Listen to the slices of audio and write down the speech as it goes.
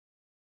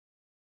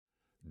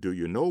Do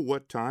you know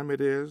what time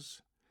it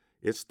is?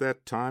 It's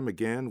that time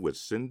again with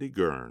Cindy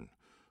Gurn,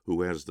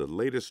 who has the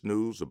latest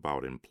news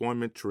about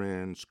employment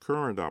trends,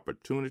 current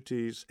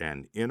opportunities,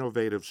 and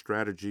innovative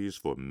strategies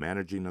for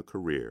managing a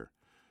career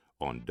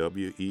on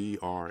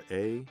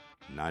WERA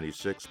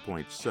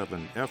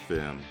 96.7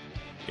 FM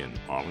in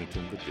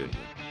Arlington, Virginia.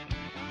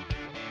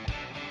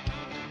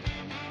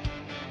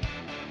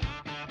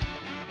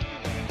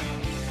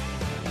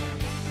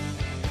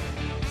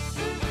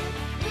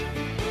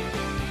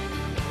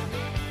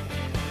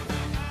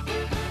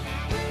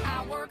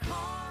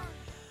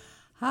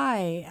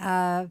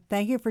 Hi,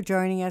 thank you for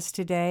joining us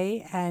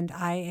today, and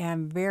I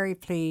am very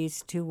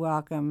pleased to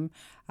welcome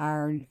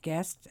our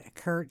guest,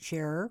 Kurt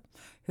Scherer,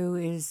 who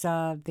is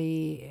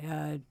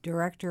the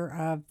director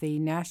of the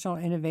National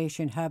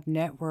Innovation Hub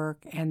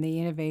Network and the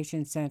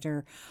Innovation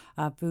Center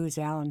of Booz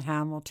Allen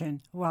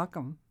Hamilton.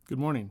 Welcome. Good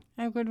morning.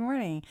 Good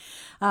morning.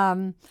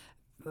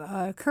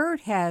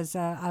 Kurt has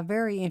a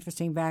very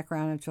interesting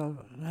background, which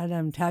I'll let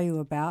him tell you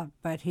about,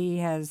 but he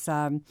has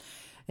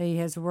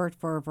worked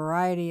for a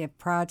variety of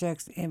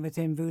projects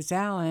within Booz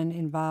Allen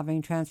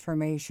involving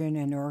transformation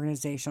and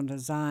organizational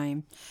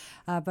design.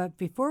 But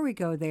before we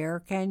go there,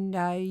 can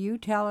you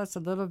tell us a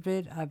little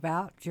bit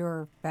about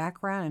your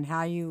background and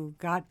how you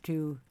got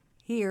to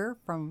here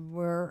from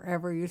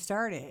wherever you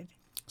started?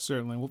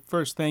 Certainly. Well,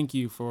 first, thank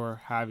you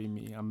for having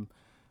me. I'm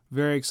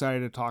very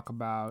excited to talk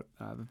about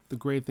the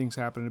great things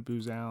happening at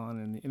Booz Allen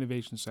and the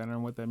Innovation Center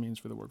and what that means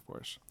for the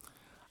workforce.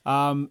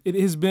 It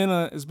has been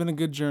a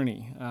good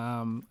journey.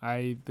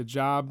 The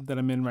job that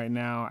I'm in right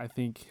now, I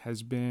think,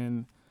 has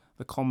been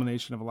the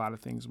culmination of a lot of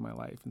things in my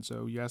life. And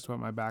so you asked about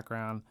my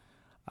background.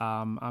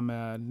 I'm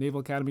a Naval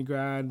Academy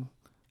grad,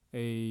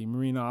 a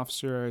Marine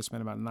officer. I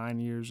spent about 9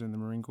 years in the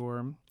Marine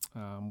Corps,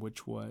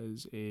 which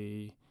was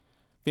a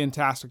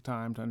fantastic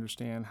time to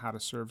understand how to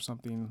serve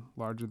something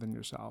larger than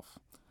yourself.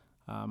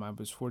 I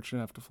was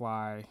fortunate enough to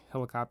fly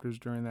helicopters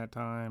during that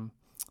time.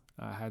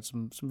 I had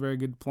some very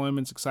good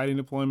deployments, exciting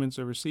deployments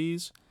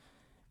overseas,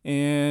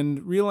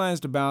 and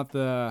realized about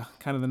the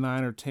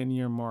 9 or 10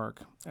 year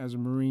mark as a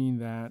Marine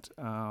that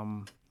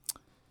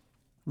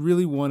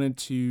really wanted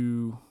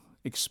to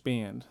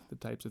expand the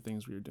types of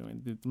things we were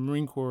doing. The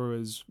Marine Corps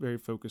was very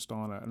focused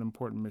on an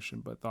important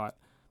mission, but thought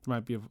there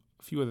might be a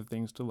few other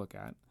things to look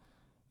at.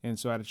 And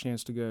so I had a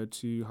chance to go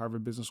to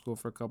Harvard Business School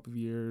for a couple of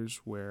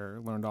years, where I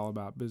learned all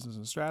about business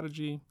and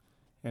strategy,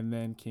 and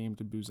then came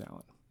to Booz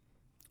Allen.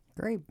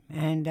 Great.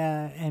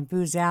 And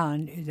Booz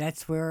Allen,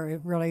 that's where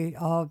it really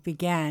all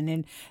began.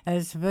 And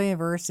as civilian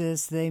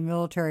versus the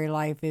military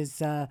life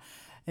is,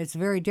 it's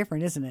very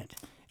different, isn't it?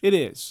 It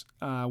is.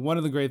 One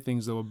of the great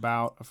things, though,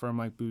 about a firm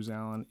like Booz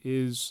Allen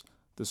is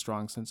the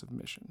strong sense of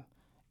mission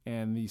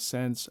and the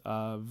sense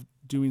of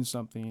doing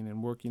something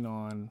and working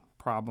on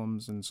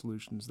problems and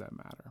solutions that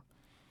matter.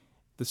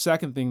 The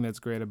second thing that's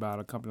great about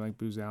a company like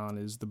Booz Allen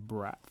is the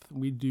breadth.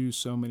 We do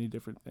so many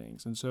different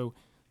things. And so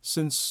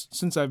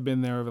since I've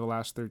been there over the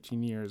last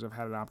 13 years, I've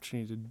had an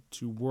opportunity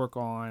to work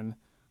on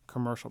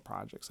commercial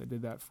projects. I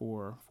did that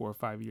for 4 or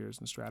 5 years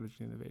in strategy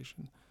and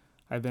innovation.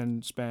 I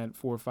then spent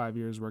 4 or 5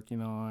 years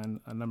working on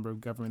a number of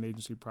government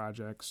agency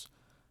projects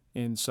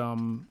in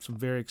some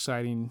very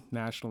exciting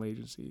national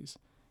agencies.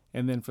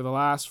 And then for the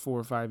last 4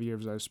 or 5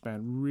 years, I've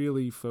spent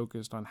really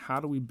focused on how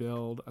do we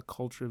build a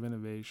culture of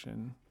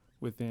innovation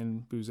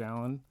within Booz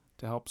Allen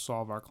to help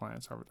solve our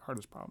clients'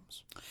 hardest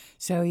problems.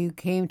 So you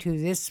came to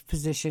this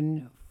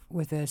position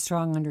with a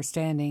strong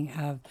understanding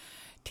of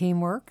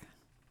teamwork.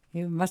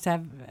 You must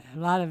have a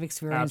lot of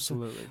experience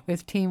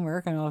with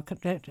teamwork, and I'll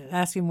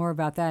ask you more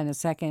about that in a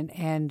second,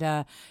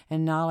 and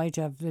knowledge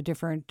of the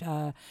different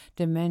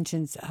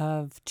dimensions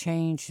of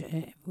change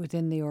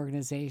within the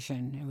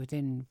organization,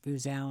 within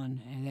Booz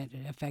Allen, and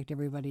that affect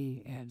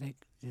everybody that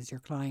is your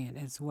client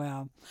as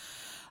well.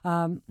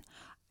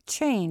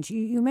 Change.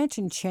 You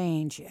mentioned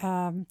change.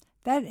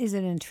 That is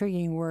an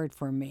intriguing word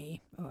for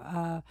me.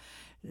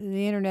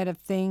 The Internet of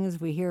Things,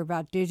 we hear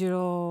about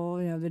digital,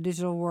 the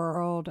digital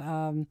world.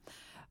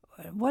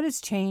 What does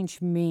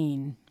change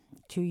mean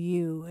to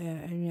you?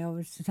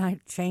 It's not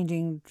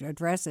changing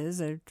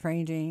addresses or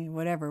changing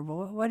whatever,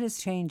 but what does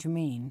change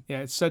mean?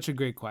 Yeah, it's such a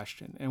great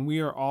question. And we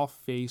are all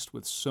faced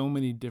with so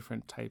many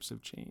different types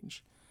of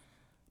change.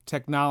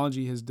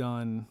 Technology has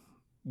done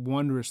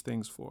wondrous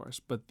things for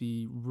us, but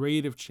the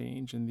rate of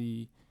change and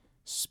the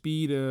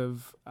speed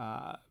of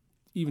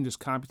even just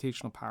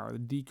computational power, the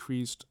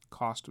decreased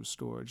cost of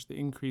storage, the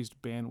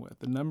increased bandwidth,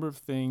 the number of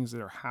things that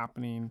are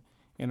happening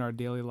in our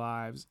daily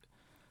lives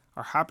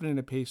are happening at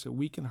a pace that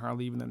we can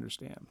hardly even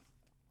understand.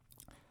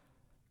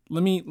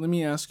 Let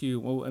me ask you,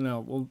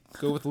 we'll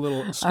go with a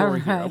little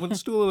story here.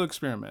 Let's do a little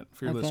experiment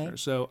for your listeners.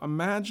 So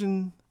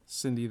imagine,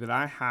 Cindy, that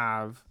I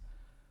have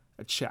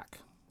a check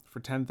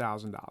for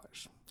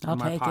 $10,000.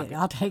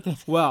 I'll take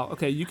it. Well,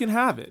 okay, you can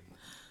have it,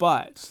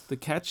 but the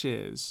catch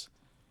is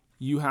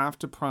you have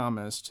to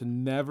promise to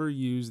never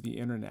use the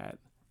internet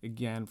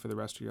again for the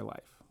rest of your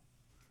life.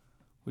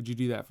 Would you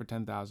do that for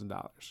 $10,000?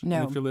 No.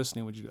 And if you're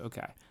listening, would you?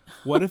 Okay.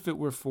 What if it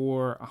were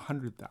for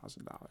 $100,000?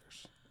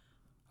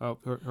 Oh,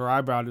 her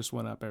eyebrow just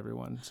went up,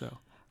 everyone. So,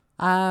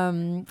 I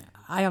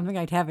don't think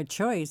I'd have a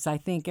choice. I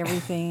think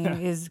everything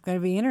is going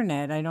to be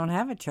internet. I don't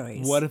have a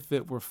choice. What if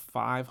it were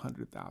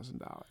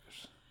 $500,000?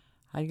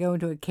 I'd go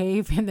into a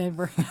cave and then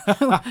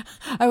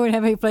I wouldn't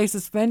have any place to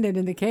spend it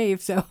in the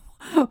cave. So,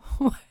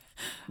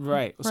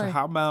 right. So Right.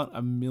 how about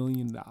 $1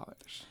 million?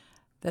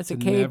 That's to a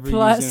cave never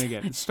plus. use it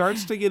again? It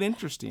starts to get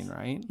interesting,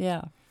 right?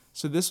 Yeah.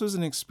 So this was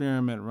an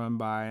experiment run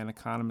by an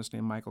economist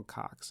named Michael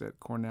Cox at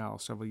Cornell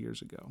several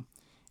years ago.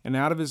 And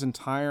out of his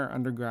entire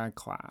undergrad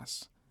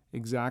class,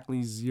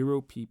 exactly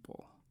 0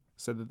 people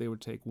said that they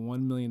would take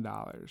 $1 million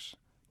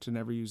to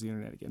never use the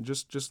internet again,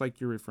 just like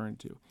you're referring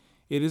to.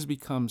 It has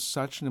become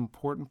such an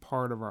important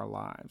part of our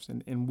lives.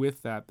 And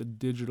with that, the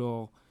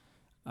digital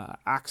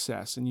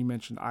access, and you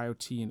mentioned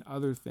IoT and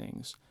other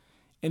things.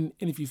 And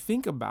if you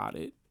think about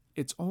it,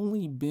 it's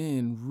only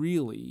been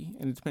really,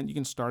 and it depends, you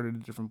can start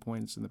at different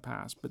points in the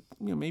past, but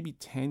maybe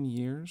 10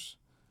 years,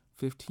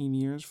 15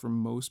 years for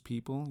most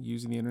people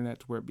using the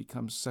internet to where it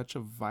becomes such a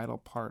vital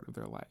part of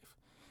their life.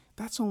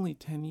 That's only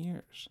 10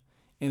 years.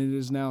 And it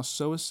is now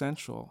so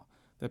essential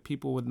that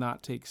people would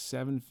not take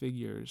 7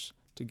 figures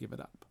to give it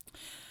up.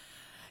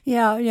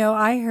 Yeah,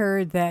 I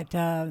heard that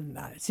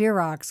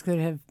Xerox could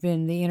have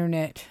been the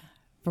internet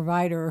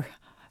provider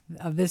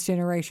of this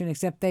generation,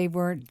 except they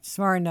weren't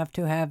smart enough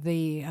to have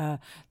their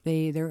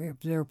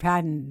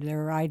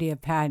idea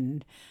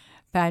patented.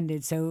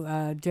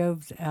 So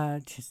Jobs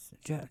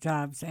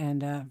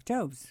and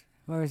Jobs,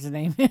 whatever his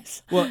name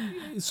is. Well,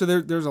 so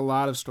there's a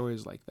lot of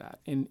stories like that,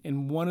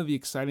 and one of the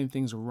exciting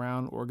things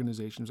around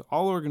organizations,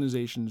 all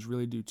organizations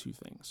really do 2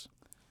 things: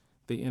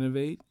 they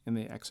innovate and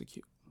they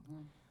execute.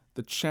 Mm-hmm.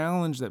 The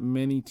challenge that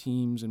many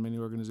teams and many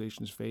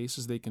organizations face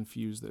is they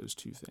confuse those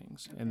 2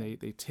 things, okay. And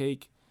they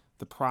take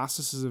the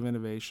processes of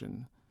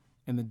innovation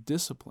and the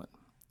discipline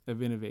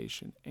of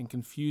innovation and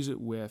confuse it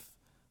with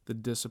the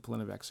discipline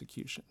of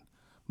execution.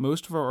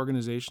 Most of our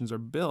organizations are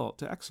built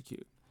to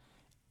execute.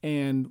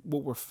 And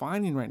what we're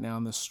finding right now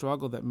in the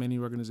struggle that many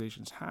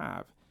organizations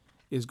have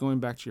is going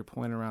back to your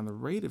point around the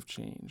rate of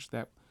change,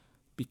 that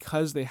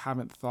because they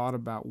haven't thought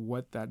about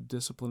what that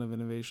discipline of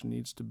innovation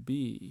needs to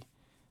be,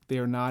 they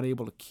are not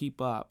able to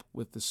keep up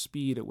with the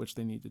speed at which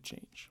they need to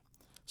change.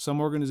 Some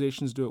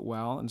organizations do it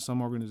well, and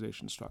some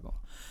organizations struggle.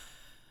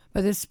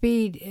 But the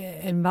speed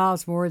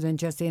involves more than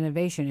just the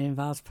innovation. It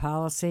involves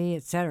policy,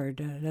 et cetera,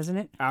 doesn't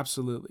it?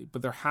 Absolutely.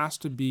 But there has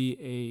to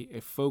be a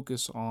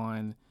focus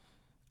on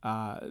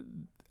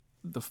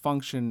the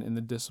function and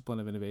the discipline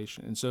of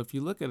innovation. And so if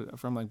you look at a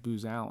firm like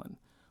Booz Allen,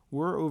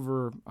 we're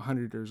over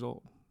 100 years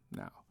old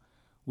now.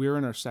 We're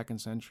in our 2nd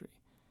century.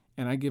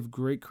 And I give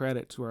great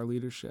credit to our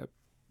leadership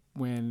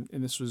and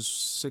this was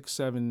 6,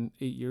 7,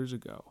 8 years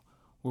ago,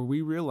 where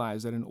we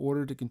realized that in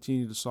order to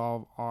continue to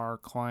solve our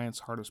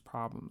clients' hardest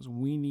problems,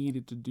 we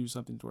needed to do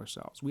something to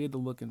ourselves. We had to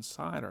look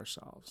inside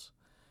ourselves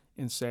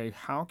and say,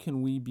 how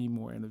can we be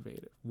more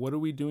innovative? What are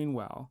we doing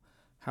well?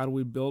 How do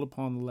we build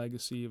upon the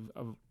legacy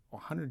of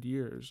 100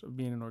 years of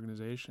being an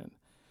organization?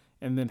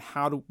 And then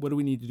what do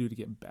we need to do to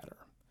get better?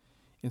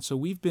 And so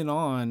we've been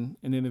on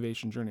an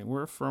innovation journey.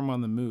 We're a firm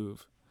on the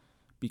move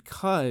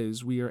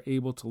because we are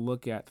able to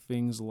look at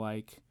things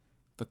like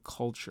the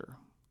culture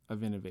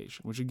of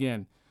innovation, which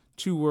again,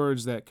 2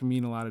 words that can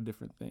mean a lot of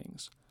different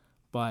things.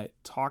 But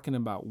talking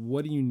about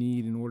what do you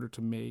need in order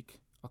to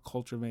make a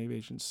culture of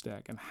innovation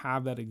stick and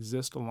have that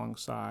exist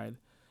alongside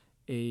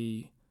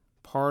a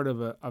part of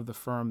the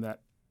firm that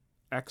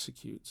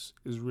executes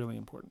is really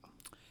important.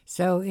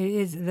 So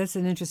that's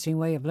an interesting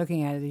way of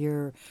looking at it.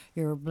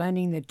 You're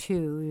blending the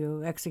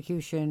 2,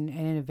 execution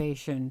and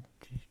innovation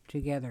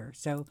together.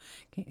 So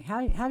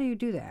how do you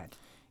do that?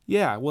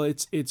 Yeah, well,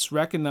 it's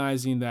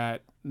recognizing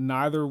that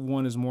neither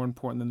one is more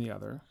important than the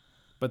other,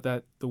 but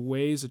that the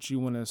ways that you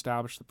want to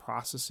establish the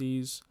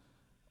processes,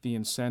 the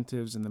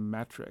incentives, and the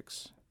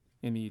metrics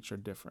in each are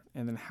different.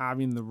 And then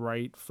having the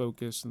right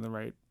focus and the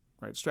right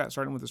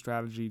starting with the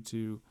strategy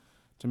to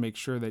make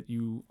sure that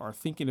you are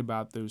thinking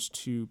about those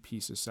 2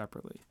 pieces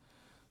separately.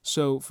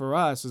 So for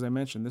us, as I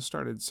mentioned, this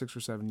started 6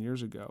 or 7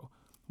 years ago.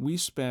 We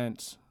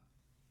spent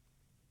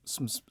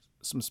some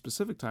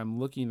specific time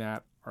looking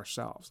at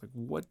ourselves. Like,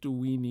 what do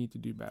we need to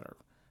do better?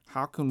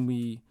 How can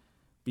we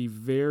be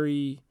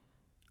very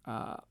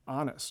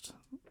honest,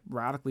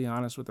 radically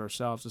honest with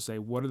ourselves to say,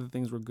 what are the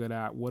things we're good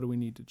at? What do we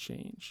need to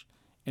change?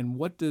 And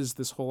what does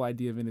this whole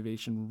idea of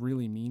innovation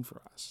really mean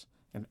for us?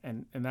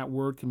 And that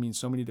word can mean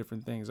so many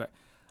different things.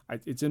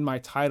 It's in my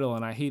title,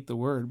 and I hate the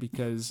word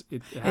because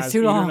it has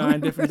 8 or 9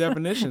 different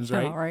definitions,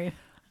 right?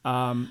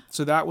 Right.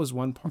 So that was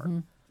one part. Mm-hmm.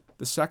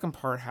 The second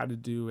part had to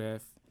do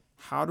with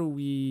how do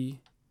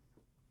we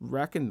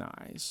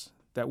recognize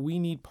that we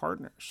need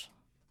partners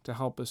to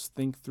help us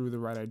think through the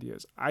right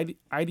ideas.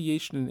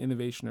 Ideation and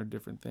innovation are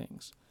different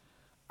things.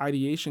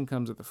 Ideation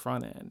comes at the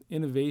front end.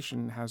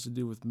 Innovation has to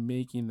do with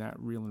making that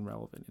real and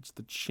relevant. It's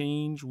the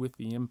change with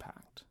the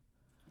impact.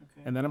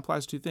 Okay. And that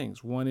implies 2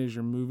 things. One is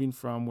you're moving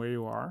from where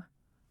you are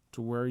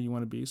to where you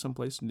want to be,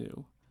 someplace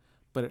new,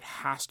 but it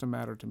has to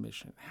matter to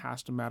mission. It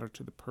has to matter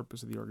to the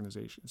purpose of the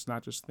organization. It's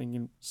not just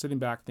sitting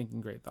back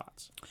thinking great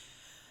thoughts.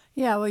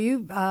 Yeah, well,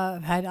 you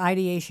had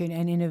ideation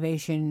and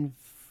innovation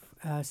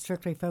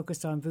strictly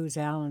focused on Booz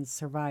Allen's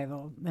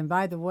survival. And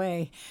by the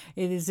way,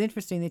 it is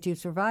interesting that you've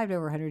survived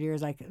over 100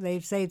 years. Like they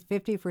say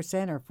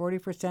 50% or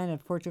 40%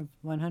 of Fortune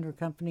 100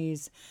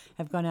 companies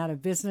have gone out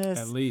of business.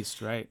 At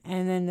least, right.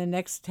 And then the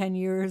next 10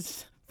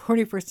 years,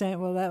 40%,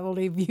 well, that will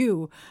leave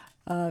you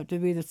to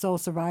be the sole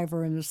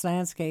survivor in this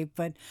landscape.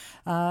 But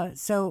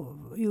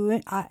so you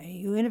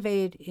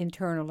innovated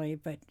internally,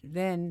 but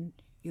then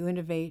you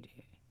innovate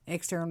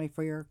externally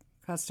for your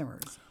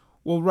customers.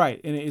 Well, right,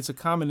 and it's a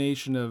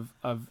combination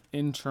of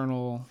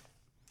internal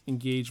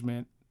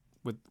engagement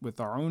with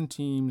our own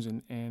teams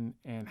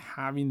and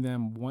having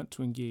them want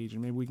to engage,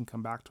 and maybe we can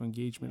come back to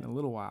engagement in a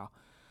little while.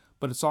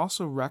 But it's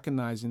also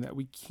recognizing that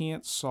we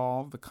can't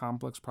solve the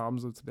complex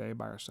problems of today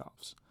by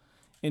ourselves.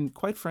 And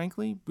quite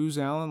frankly, Booz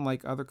Allen,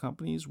 like other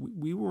companies,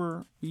 we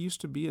used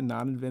to be a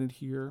not invented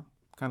here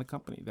kind of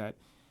company that,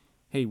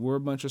 hey, we're a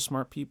bunch of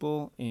smart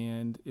people,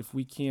 and if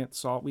we can't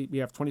solve, we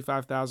have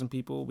 25,000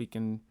 people, we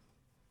can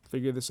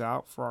figure this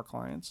out for our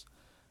clients.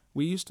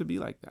 We used to be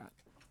like that.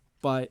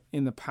 But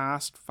in the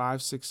past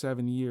 5, 6,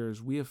 7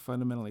 years, we have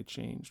fundamentally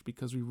changed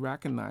because we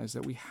recognize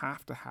that we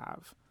have to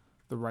have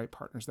the right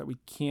partners, that we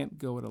can't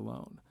go it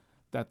alone,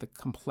 that the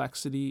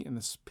complexity and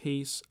the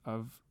pace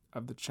of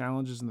the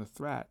challenges and the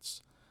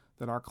threats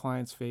that our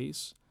clients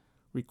face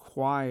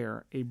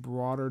require a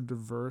broader,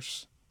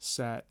 diverse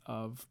set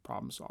of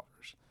problem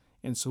solvers.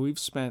 And so we've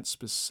spent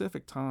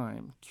specific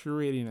time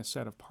curating a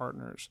set of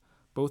partners,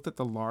 both at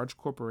the large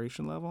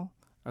corporation level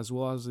as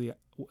well as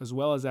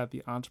at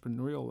the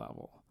entrepreneurial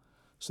level,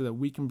 so that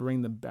we can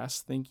bring the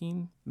best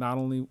thinking not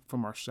only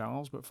from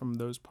ourselves but from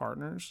those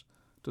partners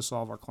to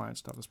solve our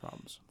clients' toughest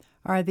problems.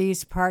 Are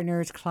these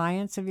partners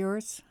clients of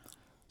yours?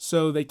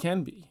 So they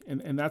can be,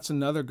 and that's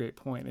another great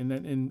point.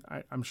 And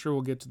I'm sure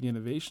we'll get to the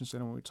Innovation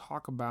Center when we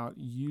talk about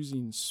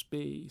using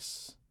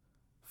space,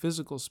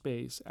 physical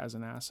space, as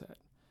an asset.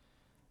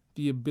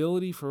 The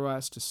ability for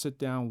us to sit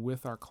down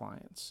with our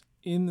clients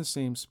in the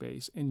same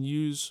space and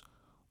use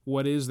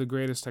what is the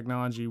greatest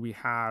technology we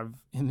have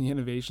in the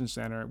Innovation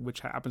Center, which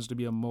happens to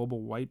be a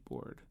mobile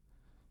whiteboard.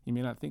 You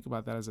may not think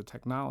about that as a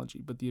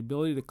technology, but the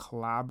ability to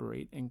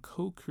collaborate and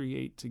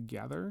co-create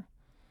together,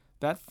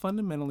 that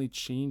fundamentally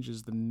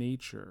changes the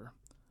nature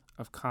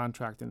of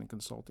contracting and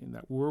consulting,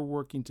 that we're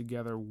working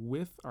together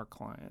with our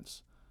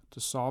clients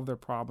to solve their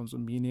problems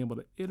and being able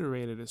to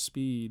iterate at a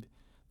speed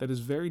that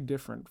is very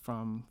different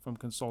from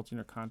consulting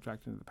or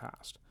contracting in the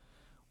past.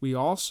 We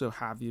also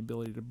have the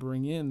ability to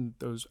bring in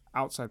those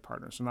outside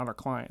partners, so not our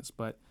clients,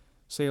 but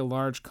say a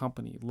large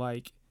company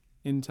like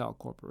Intel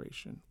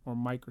Corporation or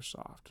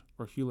Microsoft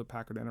or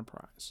Hewlett-Packard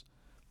Enterprise.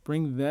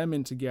 Bring them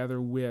in together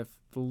with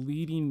the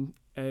leading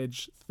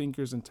edge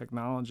thinkers and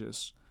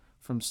technologists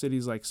from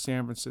cities like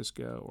San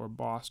Francisco or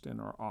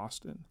Boston or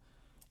Austin,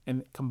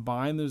 and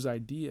combine those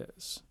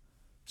ideas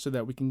so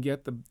that we can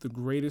get the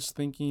greatest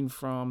thinking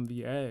from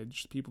the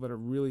edge, people that are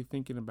really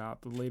thinking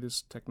about the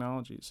latest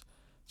technologies,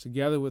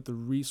 together with the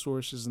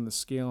resources and the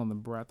scale and the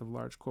breadth of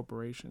large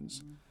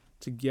corporations,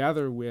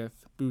 together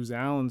with Booz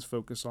Allen's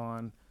focus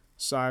on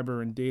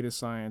cyber and data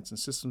science and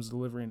systems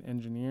delivery and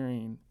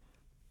engineering.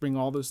 Bring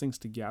all those things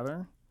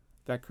together,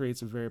 that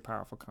creates a very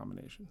powerful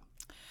combination.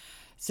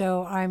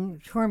 So I'm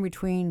torn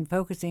between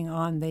focusing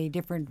on the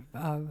different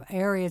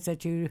areas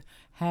that you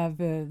have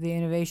the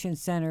Innovation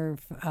Center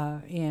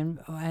in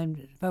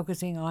and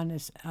focusing on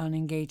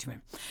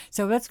engagement.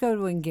 So let's go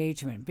to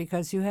engagement,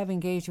 because you have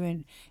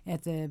engagement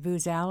at the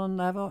Booz Allen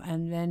level,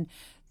 and then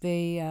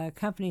the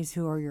companies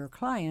who are your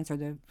clients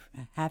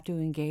have to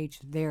engage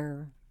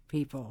their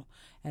people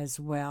as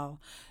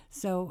well.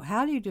 So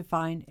how do you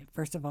define,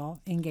 first of all,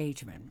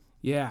 engagement?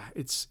 Yeah,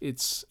 it's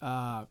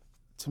to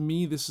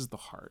me, this is the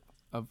heart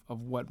of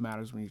what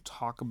matters when you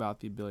talk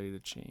about the ability to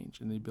change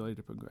and the ability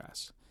to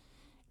progress.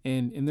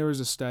 And there was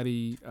a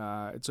study,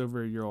 it's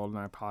over a year old, and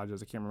I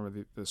apologize, I can't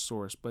remember the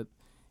source, but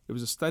it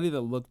was a study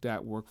that looked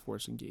at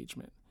workforce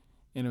engagement.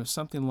 And it was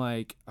something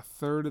like a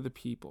third of the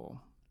people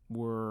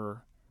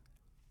were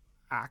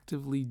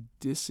actively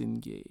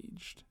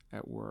disengaged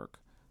at work.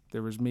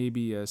 There was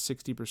maybe a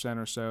 60%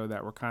 or so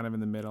that were kind of in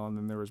the middle, and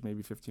then there was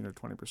maybe 15 or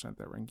 20%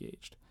 that were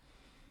engaged.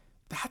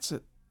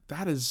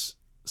 That is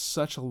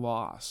such a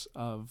loss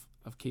of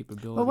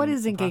capability. Well, what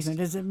is engagement?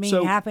 Does it mean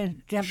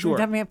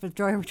jumping up with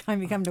joy every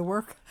time you come to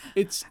work?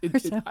 It's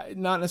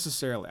not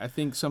necessarily. I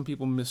think some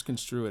people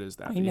misconstrue it as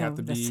that. You have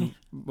to be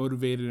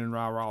motivated and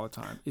rah-rah all the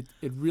time.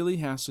 It really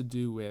has to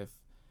do with,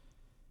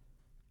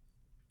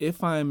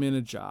 if I'm in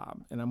a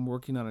job and I'm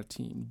working on a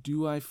team,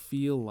 do I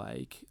feel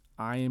like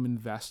I am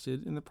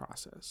invested in the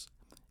process?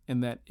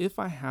 And that if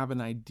I have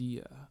an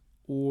idea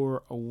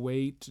or a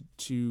way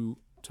to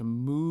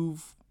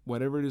move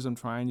whatever it is I'm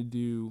trying to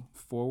do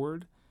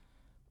forward,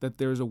 that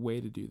there's a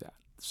way to do that,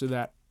 so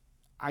that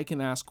I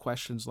can ask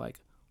questions like,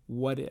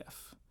 what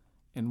if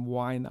and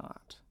why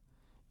not?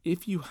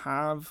 If you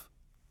have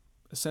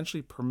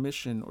essentially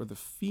permission or the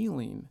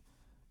feeling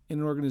in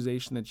an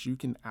organization that you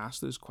can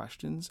ask those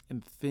questions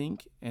and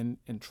think and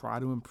try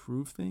to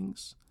improve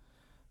things,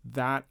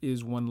 that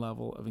is one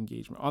level of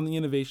engagement. On the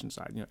innovation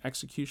side,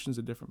 execution is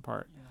a different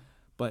part. Yeah.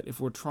 But if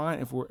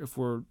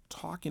we're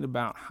talking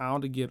about how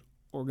to get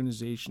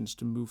organizations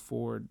to move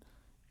forward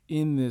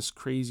in this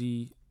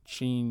crazy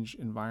change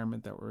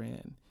environment that we're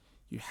in,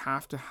 you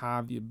have to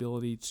have the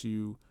ability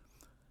to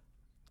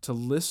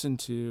listen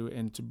to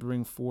and to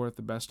bring forth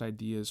the best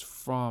ideas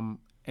from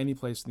any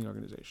place in the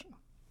organization.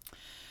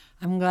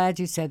 I'm glad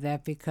you said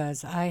that,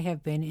 because I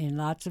have been in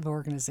lots of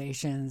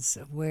organizations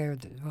where,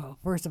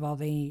 first of all,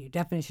 the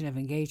definition of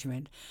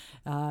engagement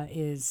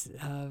is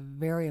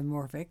very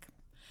amorphic,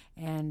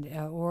 and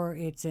or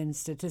it's in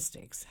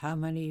statistics. How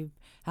many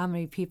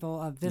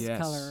people of this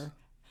color?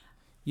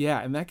 Yeah,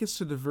 and that gets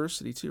to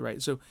diversity too,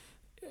 right? So,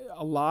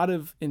 a lot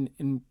of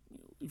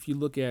if you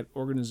look at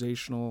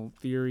organizational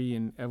theory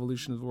and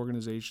evolution of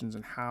organizations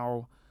and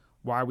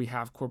why we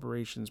have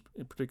corporations,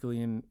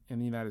 particularly in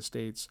the United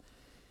States,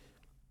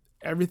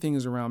 everything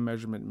is around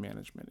measurement and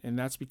management, and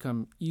that's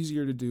become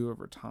easier to do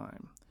over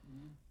time.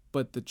 Mm-hmm.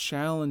 But the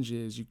challenge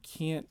is, you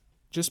can't,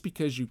 just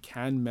because you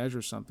can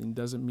measure something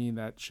doesn't mean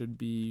that should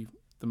be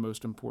the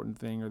most important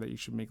thing, or that you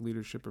should make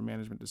leadership or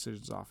management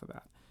decisions off of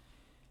that.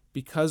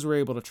 Because we're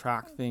able to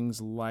track things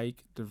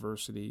like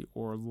diversity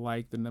or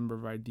like the number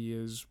of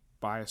ideas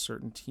by a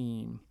certain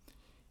team,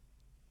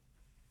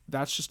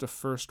 that's just a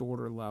first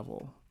order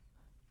level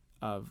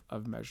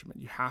of measurement.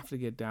 You have to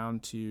get down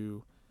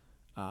to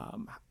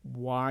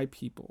why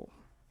people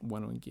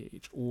want to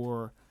engage,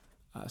 or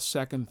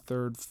second,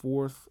 third,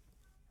 fourth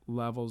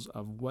levels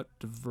of what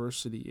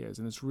diversity is.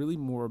 And it's really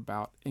more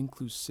about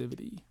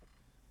inclusivity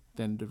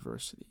than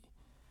diversity.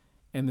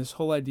 And this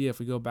whole idea, if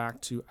we go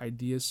back to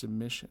idea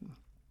submission,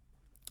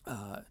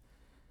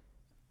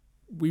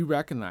 we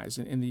recognize,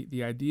 and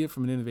the idea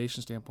from an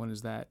innovation standpoint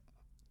is that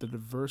the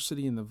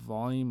diversity and the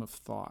volume of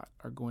thought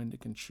are going to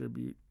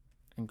contribute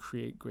and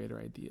create greater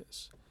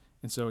ideas.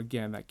 And so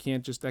again, that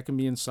can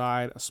be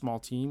inside a small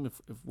team.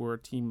 If we're a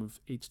team of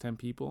 8 to 10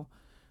 people,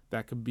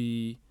 that could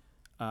be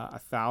a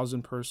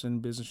 1,000-person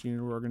business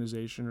unit or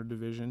organization or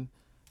division.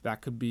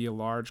 That could be a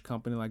large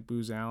company like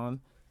Booz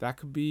Allen. That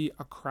could be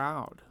a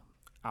crowd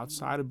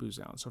outside of Booz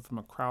Allen. So from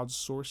a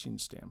crowdsourcing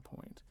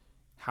standpoint,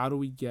 how do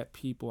we get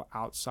people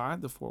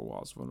outside the four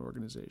walls of an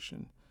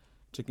organization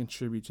to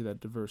contribute to that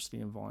diversity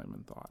and volume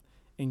and thought,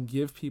 and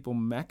give people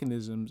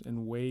mechanisms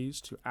and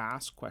ways to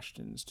ask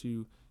questions,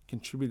 to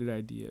contributed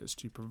ideas,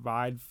 to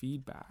provide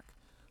feedback,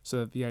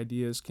 so that the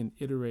ideas can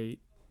iterate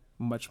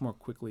much more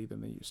quickly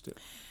than they used to.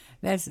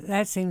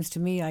 That seems to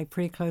me like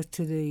pretty close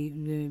to the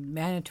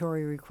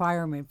mandatory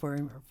requirement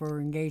for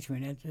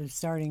engagement at the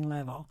starting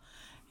level,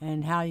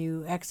 and how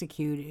you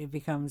execute it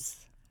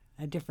becomes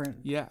a different.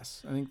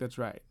 Yes, I think that's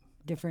right.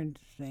 Different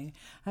thing.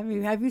 I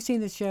mean, have you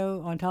seen the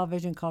show on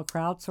television called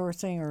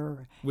Crowdsourcing,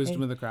 or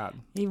Wisdom of the Crowd?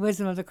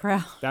 Wisdom of the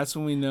Crowd. That's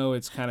when we know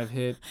it's kind of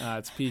hit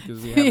its peak,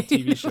 because we have a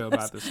TV show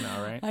about this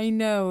now, right? I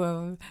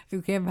know.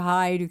 Who can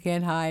hide, who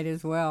can't hide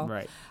as well.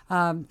 Right.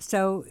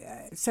 So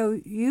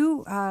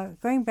you,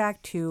 going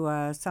back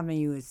to something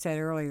you had said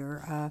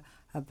earlier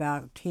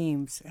about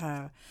teams,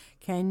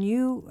 can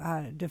you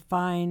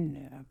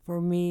define for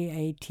me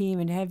a team,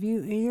 and have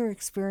your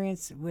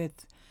experience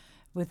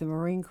with the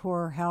Marine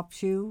Corps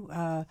helps you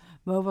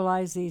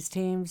mobilize these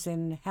teams,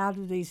 and how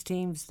do these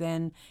teams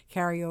then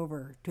carry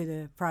over to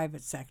the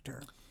private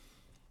sector?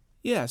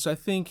 Yeah, so I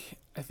think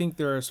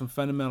there are some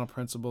fundamental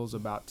principles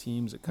about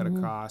teams that cut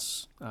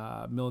across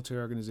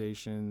military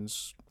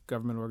organizations,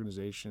 government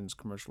organizations,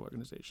 commercial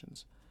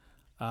organizations.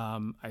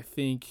 I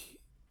think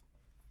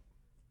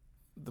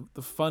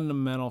the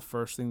fundamental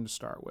first thing to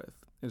start with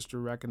is to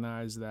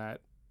recognize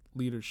that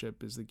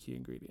leadership is the key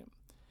ingredient.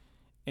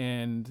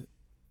 And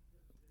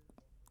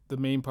the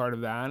main part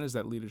of that is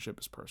that leadership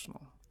is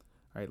personal,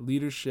 right?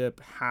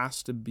 Leadership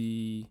has to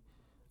be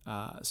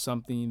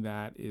something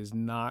that is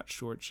not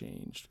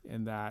shortchanged,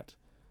 and that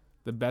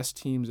the best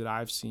teams that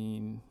I've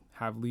seen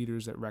have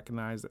leaders that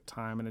recognize that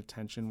time and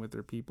attention with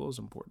their people is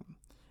important.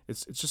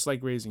 It's just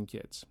like raising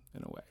kids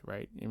in a way,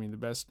 right? I mean, the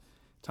best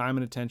time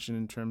and attention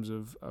in terms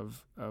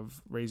of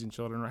raising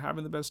children or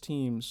having the best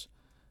teams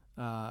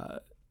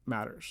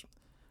matters.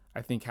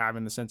 I think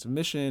having the sense of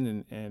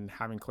mission and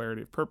having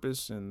clarity of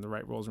purpose and the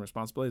right roles and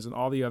responsibilities and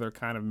all the other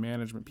kind of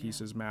management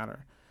pieces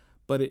matter.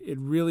 But it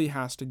really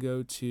has to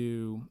go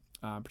to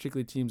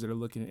particularly teams that are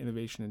looking at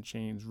innovation and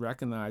change,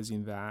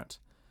 recognizing that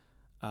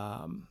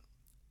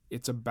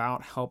it's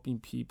about helping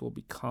people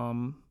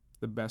become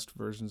the best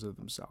versions of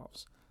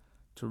themselves,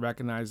 to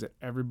recognize that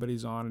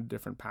everybody's on a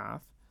different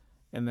path,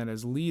 and that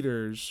as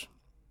leaders,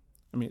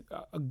 I mean,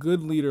 a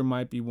good leader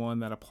might be one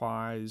that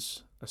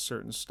applies a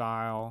certain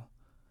style,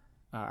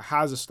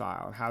 has a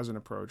style, and has an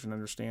approach, and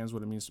understands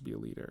what it means to be a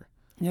leader.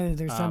 Yeah,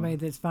 there's somebody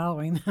that's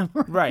following them.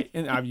 Right,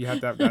 and you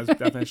have that as a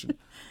definition.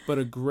 But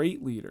a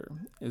great leader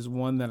is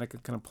one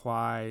that can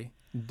apply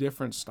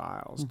different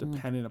styles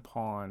depending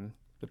upon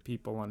the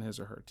people on his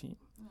or her team,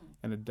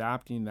 and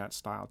adapting that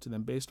style to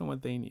them based on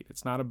what they need.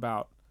 It's not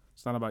about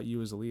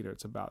you as a leader.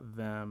 It's about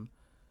them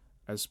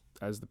as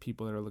the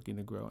people that are looking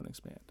to grow and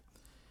expand.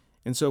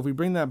 And so if we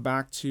bring that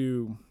back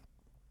to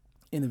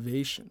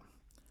innovation,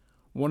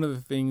 one of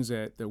the things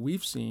that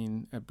we've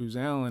seen at Booz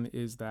Allen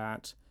is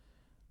that,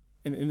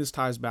 and this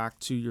ties back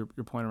to your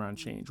point around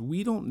change,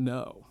 we don't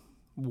know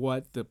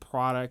what the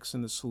products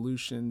and the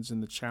solutions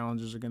and the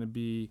challenges are going to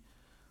be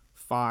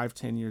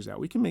 5-10 years out.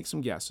 We can make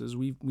some guesses.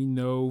 We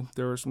know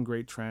there are some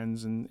great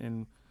trends,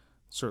 and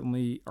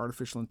certainly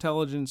artificial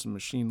intelligence and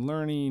machine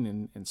learning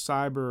and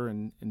cyber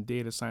and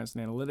data science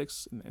and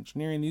analytics and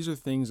engineering. These are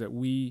things that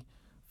we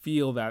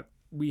feel that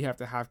we have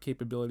to have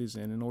capabilities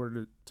in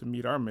order to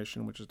meet our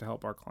mission, which is to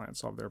help our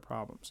clients solve their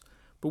problems.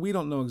 But we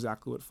don't know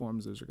exactly what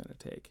forms those are going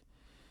to take.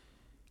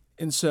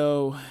 And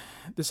so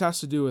this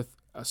has to do with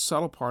a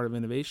subtle part of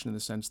innovation in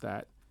the sense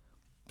that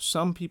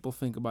some people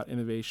think about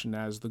innovation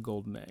as the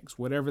golden eggs,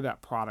 whatever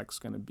that product's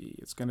going to be.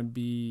 It's going to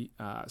be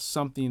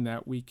something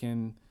that we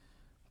can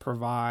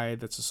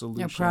provide that's a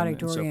solution.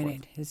 Product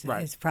oriented.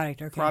 Right. It's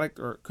product, okay. Product,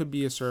 or it could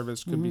be a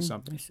service, could be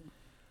something.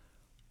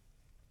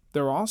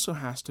 There also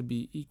has to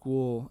be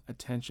equal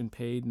attention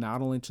paid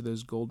not only to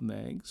those golden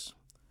eggs,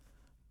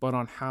 but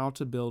on how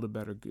to build a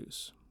better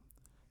goose.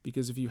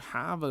 Because if you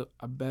have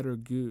a better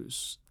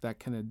goose that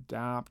can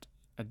adapt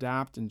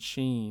and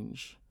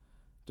change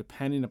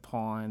depending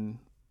upon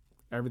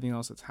everything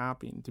else that's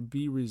happening, to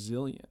be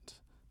resilient,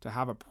 to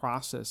have a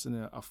process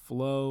and a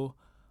flow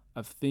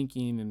of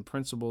thinking and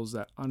principles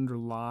that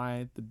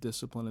underlie the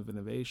discipline of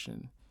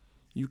innovation,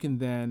 you can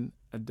then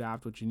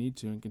adapt what you need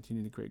to and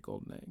continue to create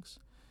golden eggs.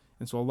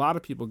 And so a lot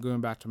of people, going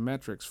back to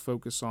metrics,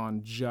 focus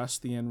on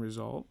just the end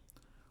result,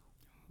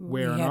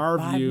 where in our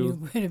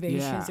view,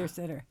 innovations,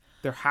 etc.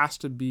 There has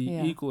to be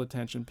equal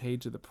attention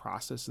paid to the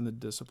process and the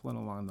discipline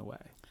along the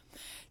way.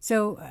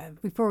 So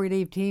before we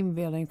leave team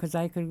building, because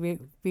I could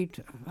be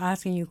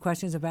asking you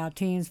questions about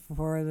teams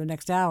for the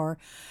next hour,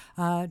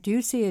 do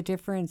you see a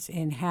difference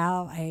in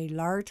how a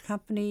large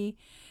company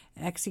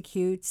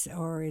executes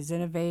or is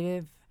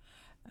innovative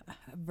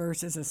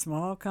versus a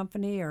small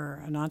company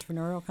or an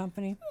entrepreneurial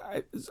company?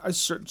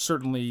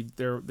 Certainly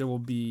there will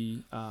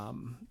be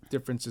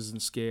differences in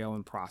scale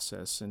and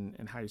process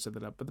and how you set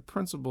that up, but the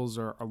principles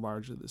are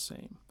largely the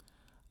same.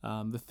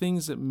 The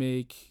things that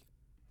make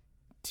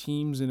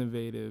teams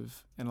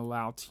innovative and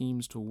allow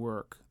teams to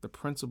work, the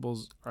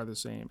principles are the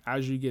same.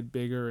 As you get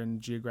bigger and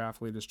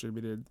geographically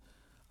distributed,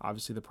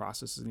 obviously the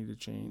processes need to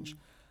change.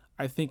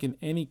 I think in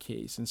any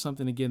case, and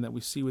something again that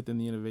we see within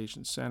the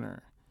Innovation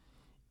Center,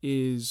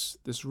 is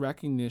this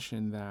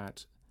recognition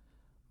that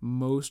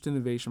most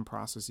innovation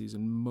processes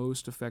and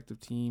most effective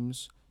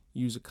teams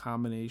use a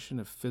combination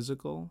of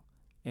physical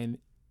and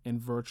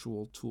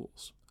virtual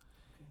tools.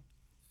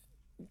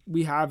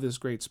 We have this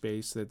great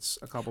space that's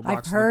a couple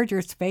blocks. I've heard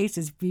your space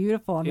is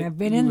beautiful. I mean, I've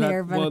been in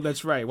there. But well,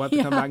 that's right. We'll have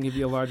to come back and give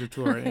you a larger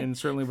tour, and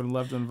certainly would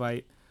love to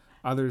invite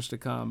others to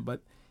come.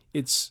 But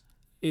it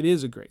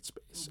is a great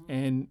space,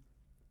 and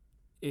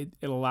it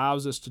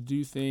allows us to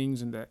do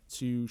things and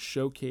to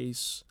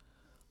showcase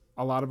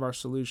a lot of our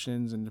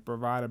solutions and to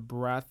provide a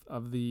breadth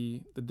of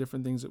the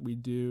different things that we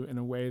do in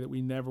a way that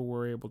we never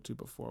were able to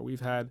before.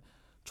 We've had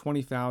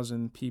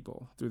 20,000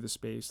 people through the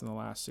space in the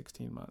last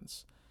 16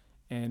 months.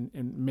 And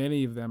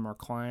many of them are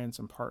clients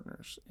and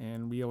partners.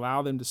 And we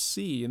allow them to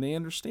see and they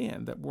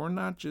understand that we're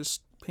not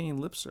just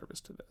paying lip service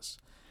to this.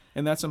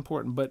 And that's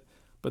important. But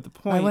the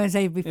point... I want to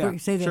say, before you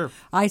say that, sure.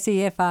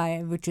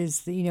 ICFI, which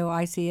is,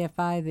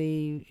 ICFI,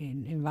 the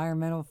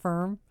environmental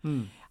firm,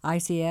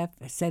 ICF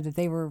said that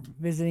they were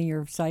visiting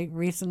your site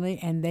recently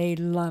and they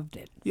loved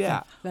it.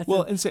 Yeah.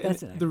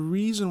 The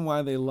reason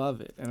why they love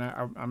it, and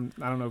I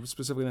don't know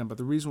specifically them, but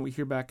the reason we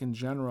hear back in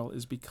general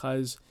is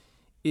because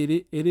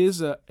it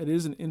is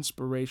an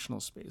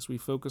inspirational space. We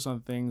focus on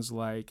things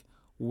like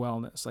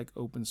wellness, like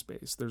open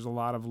space. There's a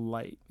lot of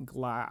light,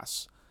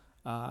 glass,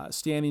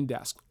 standing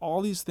desk,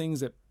 all these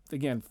things that,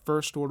 again,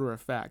 first order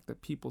effect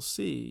that people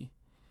see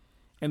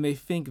and they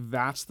think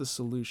that's the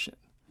solution.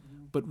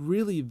 But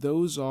really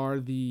those are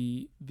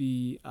the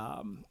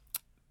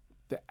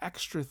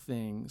extra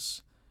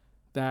things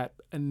that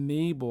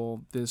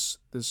enable this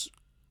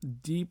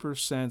deeper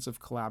sense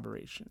of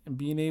collaboration and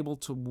being able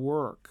to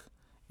work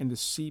and to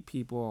see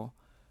people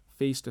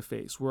face to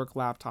face, work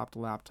laptop to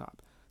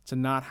laptop, to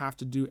not have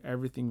to do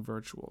everything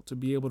virtual, to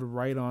be able to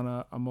write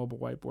on a mobile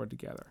whiteboard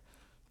together,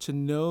 to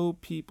know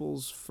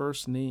people's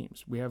first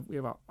names. We have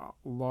a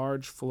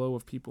large flow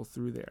of people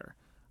through there,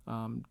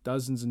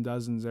 dozens and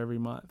dozens every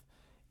month.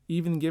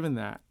 Even given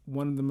that,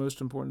 one of the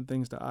most important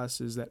things to us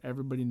is that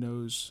everybody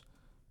knows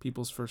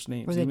people's first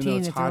names, even though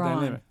it's high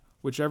dynamic.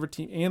 Whichever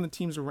team, and the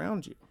teams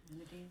around you.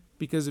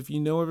 Because if you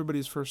know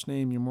everybody's first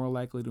name, you're more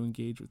likely to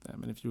engage with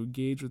them. And if you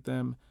engage with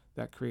them,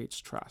 that creates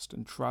trust.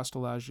 And trust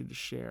allows you to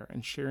share.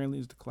 And sharing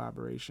leads to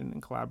collaboration.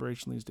 And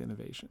collaboration leads to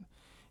innovation.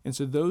 And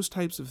so those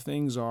types of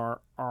things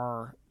are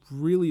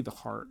really the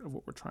heart of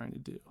what we're trying to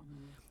do.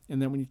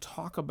 And then when you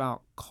talk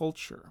about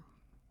culture,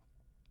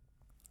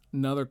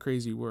 another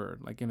crazy word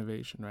like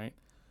innovation, right?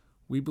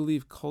 We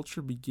believe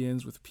culture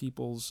begins with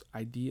people's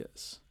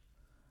ideas.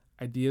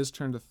 Ideas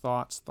turn to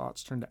thoughts.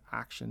 Thoughts turn to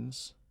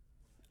actions.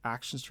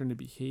 Actions turn to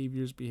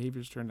behaviors,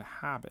 behaviors turn to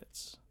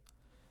habits.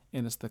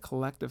 And it's the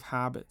collective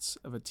habits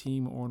of a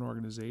team or an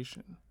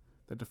organization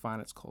that define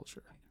its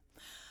culture.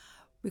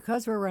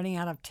 Because we're running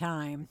out of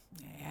time,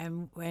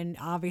 and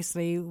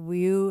obviously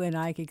you and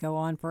I could go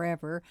on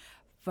forever,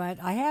 but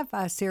I have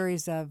a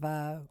series of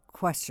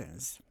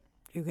questions.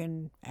 You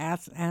can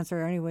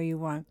answer any way you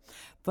want.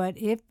 But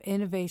if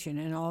innovation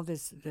and all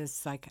this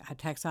like a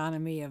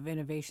taxonomy of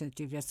innovation that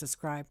you've just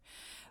described,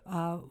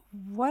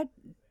 what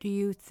do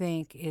you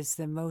think is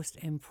the most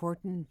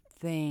important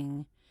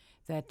thing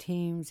that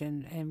teams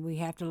and we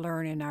have to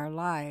learn in our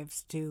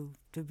lives to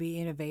be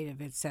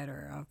innovative, et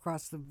cetera,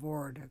 across the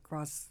board,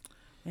 across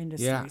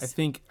industries? Yeah,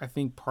 I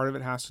think part of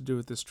it has to do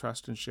with this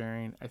trust and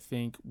sharing. I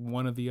think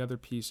one of the other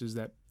pieces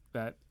that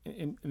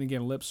and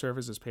again, lip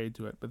service is paid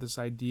to it, but this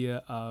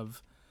idea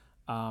of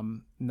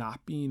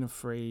not being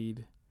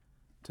afraid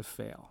to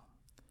fail.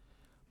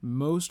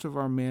 Most of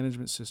our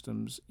management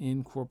systems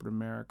in corporate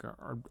America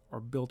are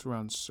built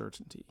around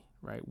certainty,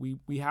 right?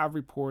 We have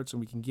reports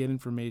and we can get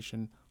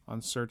information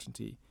on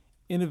certainty.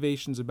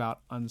 Innovation's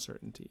about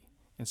uncertainty.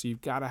 And so you've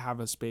got to have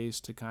a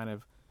space to kind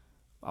of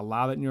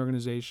allow that in your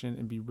organization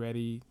and be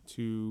ready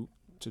to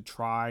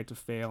try, to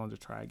fail, and to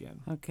try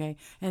again. Okay.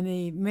 And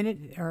the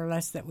minute or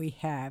less that we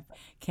have,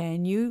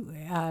 can you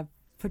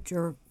put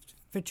your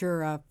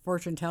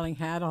fortune-telling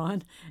hat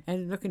on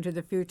and look into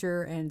the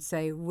future and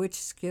say which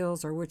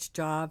skills or which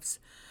jobs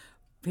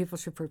people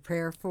should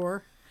prepare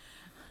for?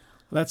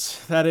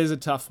 That is a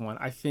tough one.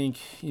 I think,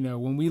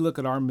 when we look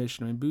at our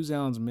mission, Booz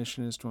Allen's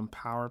mission is to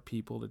empower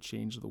people to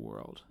change the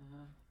world.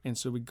 And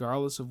so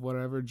regardless of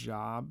whatever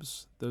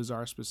jobs those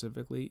are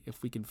specifically,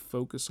 if we can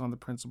focus on the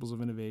principles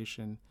of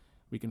innovation,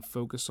 we can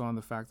focus on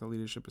the fact that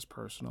leadership is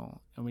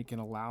personal, and we can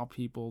allow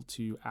people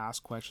to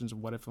ask questions of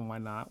what if and why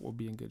not, we'll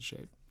be in good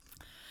shape.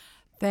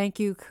 Thank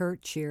you,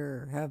 Kurt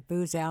Scherer of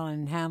Booz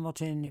Allen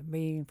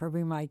Hamilton, for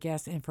being my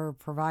guest and for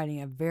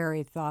providing a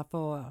very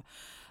thoughtful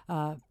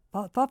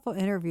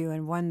interview,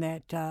 and one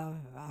that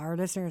our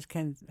listeners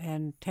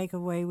can take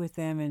away with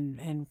them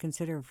and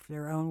consider for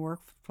their own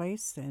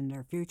workplace and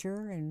their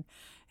future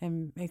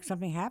and make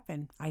something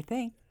happen, I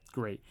think.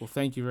 Great. Well,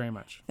 thank you very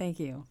much. Thank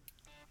you.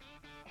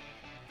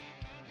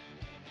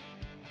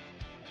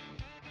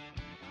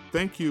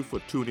 Thank you for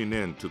tuning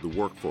in to the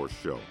Workforce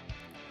Show.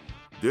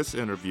 This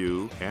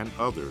interview and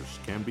others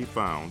can be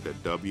found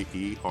at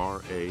wera.fm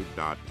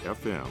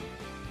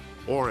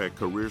or at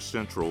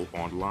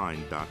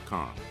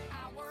careercentralonline.com.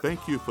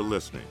 Thank you for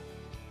listening.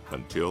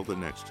 Until the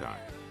next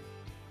time.